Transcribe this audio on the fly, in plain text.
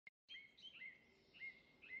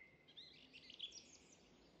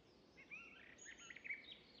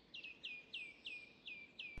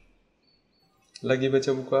Lagi baca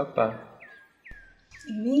buku apa?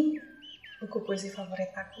 Ini buku puisi favorit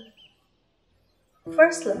aku.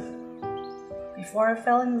 First Love. Before I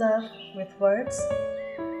fell in love with words,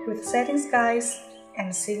 with setting skies and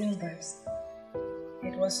singing birds.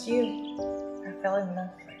 It was you I fell in love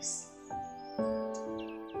first.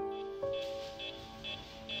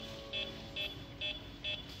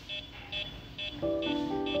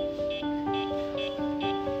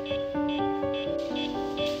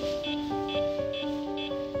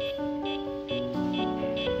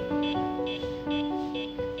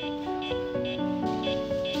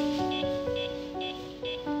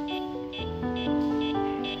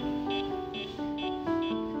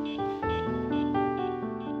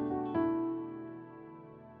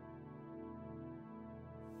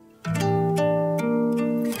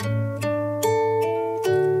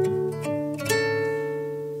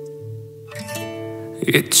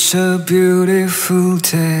 It's a beautiful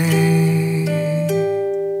day.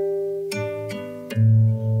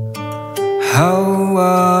 How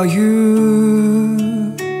are you?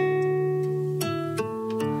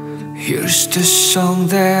 Here's the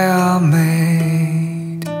song that I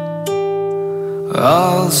made.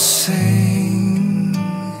 I'll sing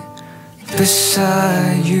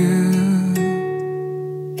beside you.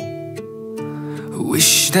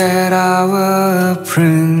 Wish that I were a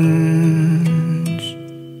prince,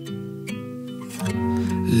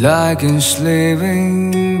 like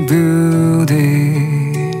enslaving beauty,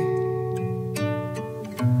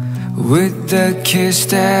 with the kiss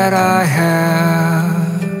that I have.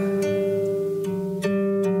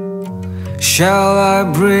 Shall I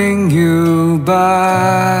bring you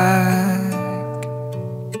back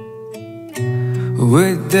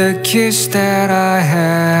with the kiss that I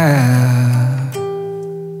have?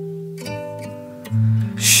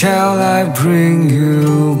 Shall I bring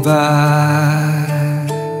you back?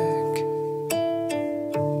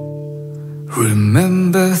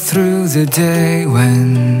 Remember through the day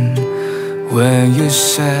when you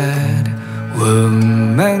said we're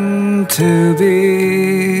meant to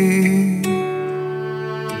be.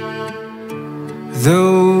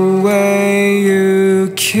 The way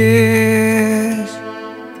you kissed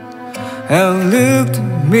and looked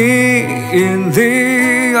me in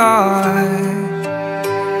the eye,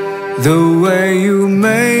 the way you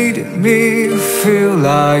made me feel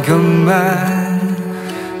like a man.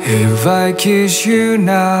 If I kiss you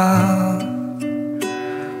now,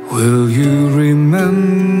 will you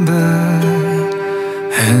remember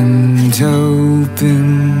and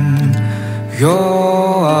open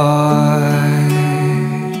your eyes?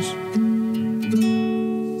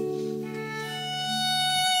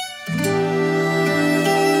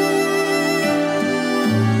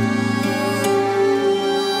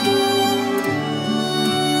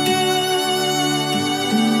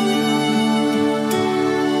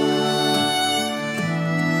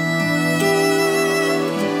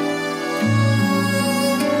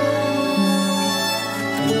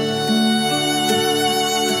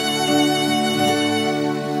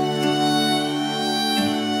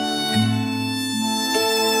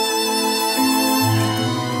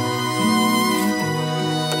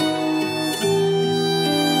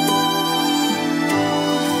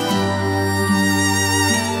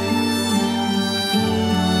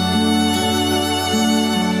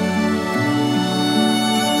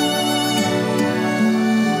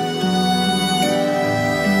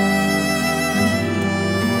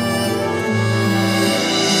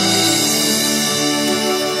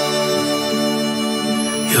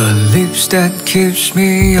 Your lips that keeps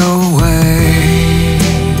me awake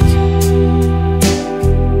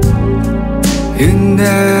in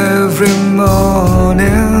every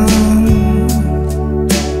morning.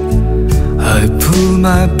 I pull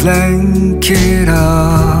my blanket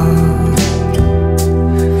up,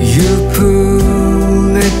 you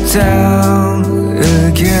pull it down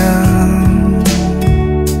again.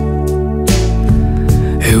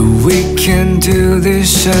 If we can do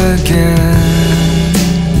this again,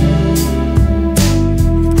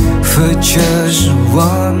 for just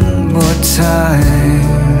one more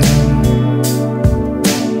time,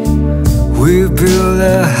 we build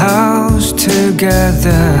a house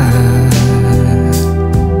together.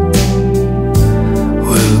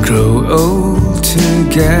 We'll grow old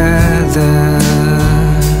together.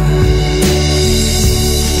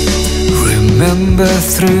 Remember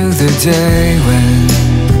through the day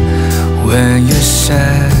when you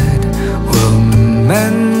said we're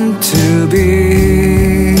meant to be.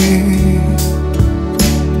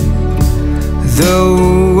 The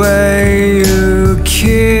way you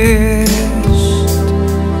kissed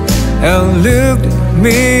and looked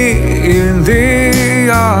me in the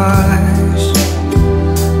eyes,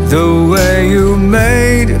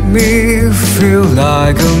 me feel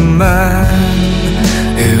like a man.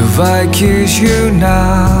 If I kiss you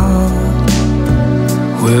now,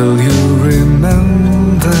 will you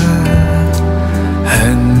remember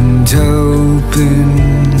and open